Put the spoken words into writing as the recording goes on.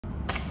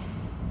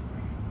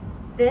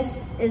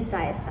This is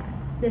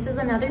Diastat. This is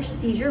another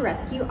seizure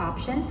rescue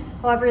option.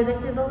 However,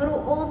 this is a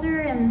little older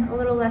and a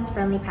little less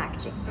friendly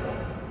packaging.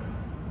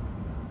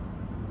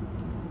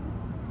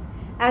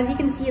 As you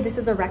can see, this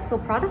is a rectal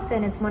product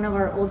and it's one of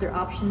our older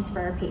options for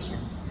our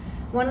patients.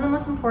 One of the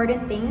most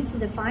important things to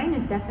define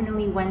is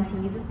definitely when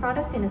to use this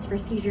product, and it's for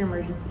seizure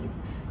emergencies.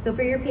 So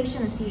for your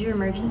patient, a seizure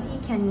emergency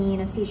can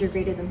mean a seizure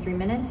greater than 3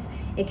 minutes.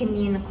 It can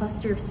mean a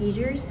cluster of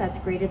seizures that's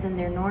greater than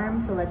their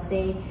norm. So let's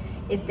say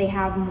if they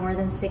have more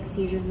than 6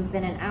 seizures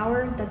within an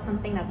hour, that's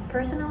something that's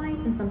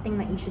personalized and something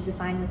that you should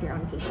define with your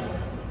own patient.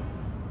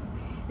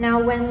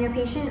 Now, when your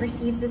patient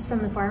receives this from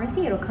the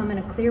pharmacy, it'll come in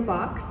a clear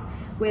box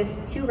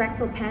with 2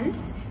 rectal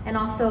pens and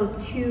also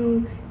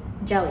 2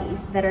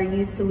 jellies that are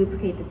used to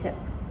lubricate the tip.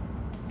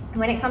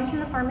 When it comes from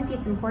the pharmacy,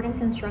 it's important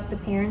to instruct the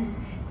parents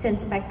to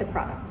inspect the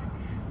product.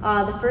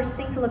 The first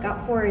thing to look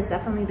out for is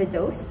definitely the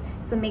dose,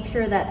 so make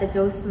sure that the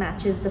dose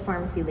matches the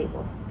pharmacy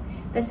label.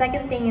 The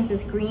second thing is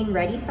this green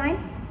ready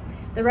sign.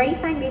 The ready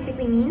sign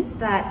basically means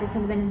that this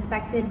has been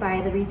inspected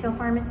by the retail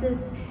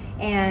pharmacist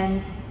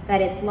and that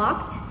it's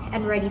locked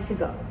and ready to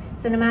go.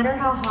 So no matter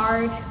how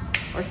hard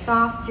or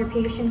soft your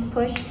patients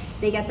push,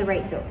 they get the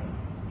right dose.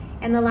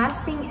 And the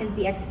last thing is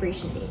the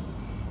expiration date.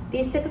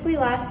 These typically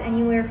last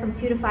anywhere from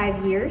 2 to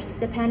 5 years,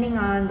 depending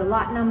on the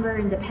lot number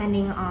and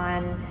depending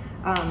on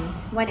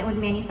when it was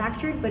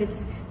manufactured, but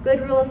it's good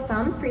rule of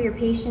thumb for your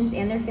patients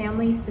and their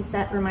families to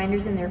set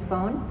reminders in their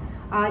phone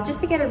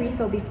just to get a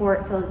refill before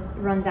it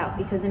runs out,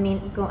 because it may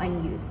go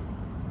unused.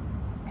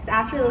 So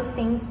after those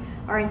things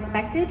are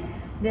inspected,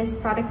 this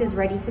product is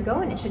ready to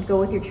go, and it should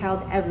go with your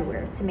child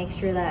everywhere to make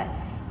sure that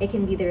it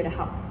can be there to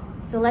help.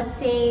 So let's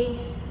say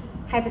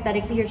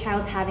hypothetically, your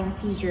child's having a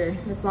seizure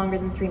that's longer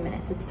than 3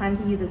 minutes. It's time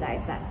to use a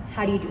Diastat.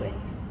 How do you do it?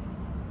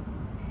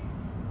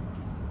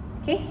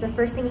 Okay, the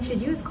first thing you should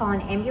do is call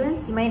an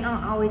ambulance. You might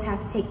not always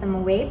have to take them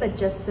away, but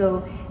just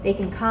so they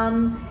can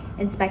come,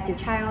 inspect your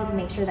child, and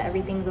make sure that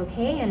everything's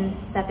okay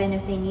and step in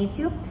if they need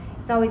to.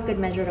 It's always a good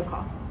measure to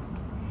call.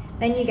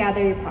 Then you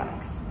gather your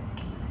products.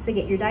 So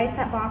get your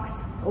Diastat box,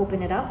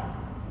 open it up,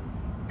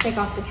 take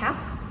off the cap,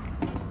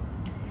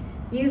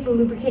 use the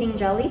lubricating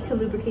jelly to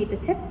lubricate the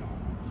tip.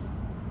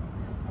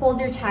 Hold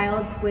your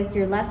child with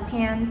your left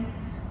hand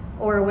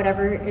or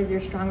whatever is your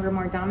stronger,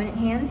 more dominant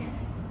hand.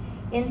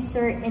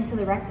 Insert into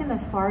the rectum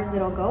as far as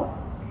it'll go.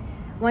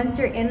 Once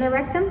you're in the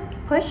rectum,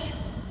 push,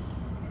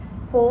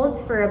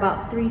 hold for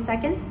about 3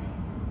 seconds.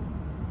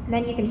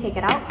 Then you can take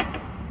it out.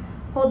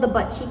 Hold the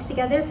butt cheeks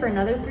together for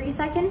another 3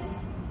 seconds.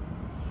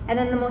 And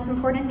then the most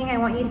important thing I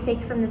want you to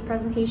take from this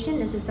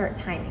presentation is to start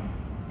timing.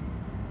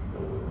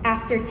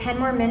 After 10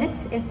 more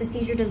minutes, if the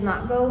seizure does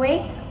not go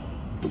away,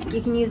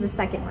 you can use the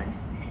second one.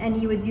 And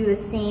you would do the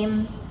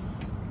same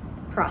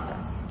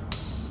process.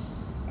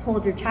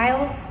 Hold your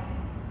child,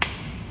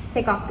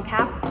 take off the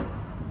cap,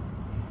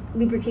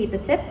 lubricate the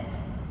tip,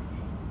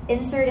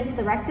 insert into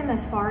the rectum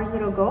as far as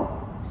it'll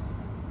go,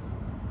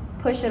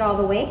 push it all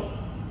the way,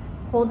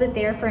 hold it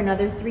there for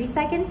another 3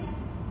 seconds,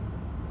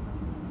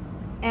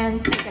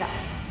 and take it out.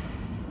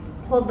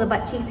 Hold the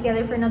butt cheeks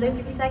together for another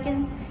 3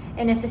 seconds,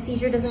 and if the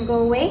seizure doesn't go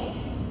away,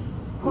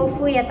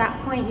 hopefully at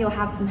that point you'll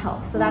have some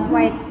help. So that's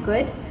why it's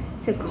good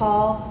to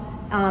call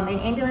an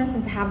ambulance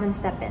and to have them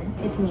step in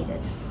if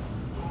needed.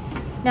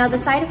 Now, the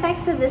side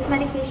effects of this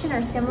medication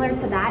are similar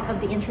to that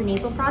of the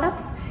intranasal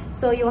products.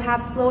 So you'll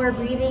have slower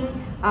breathing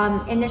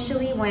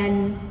initially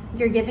when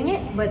you're giving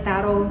it, but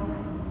that'll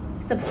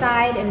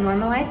subside and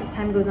normalize as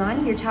time goes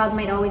on. Your child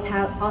might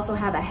also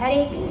have a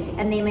headache,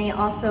 and they may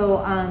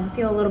also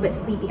feel a little bit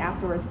sleepy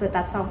afterwards, but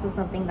that's also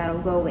something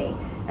that'll go away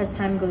as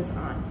time goes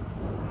on.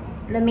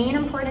 The main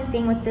important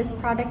thing with this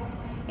product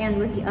and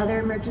with the other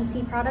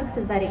emergency products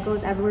is that it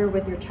goes everywhere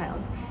with your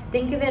child.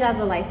 Think of it as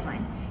a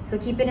lifeline. So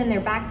keep it in their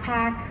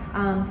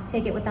backpack,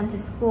 take it with them to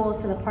school,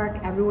 to the park,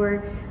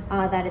 everywhere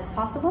that it's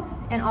possible,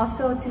 and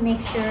also to make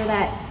sure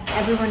that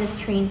everyone is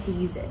trained to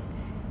use it.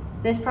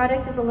 This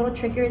product is a little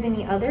trickier than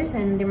the others,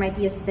 and there might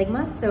be a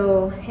stigma,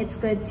 so it's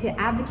good to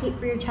advocate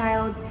for your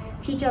child,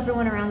 teach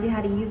everyone around you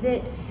how to use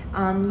it,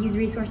 use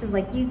resources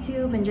like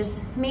YouTube, and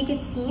just make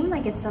it seem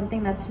like it's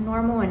something that's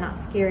normal and not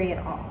scary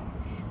at all.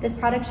 This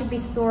product should be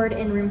stored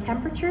in room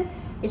temperature.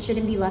 It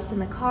shouldn't be left in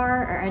the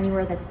car or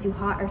anywhere that's too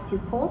hot or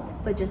too cold,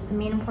 but just the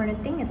main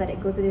important thing is that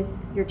it goes with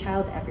your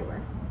child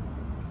everywhere.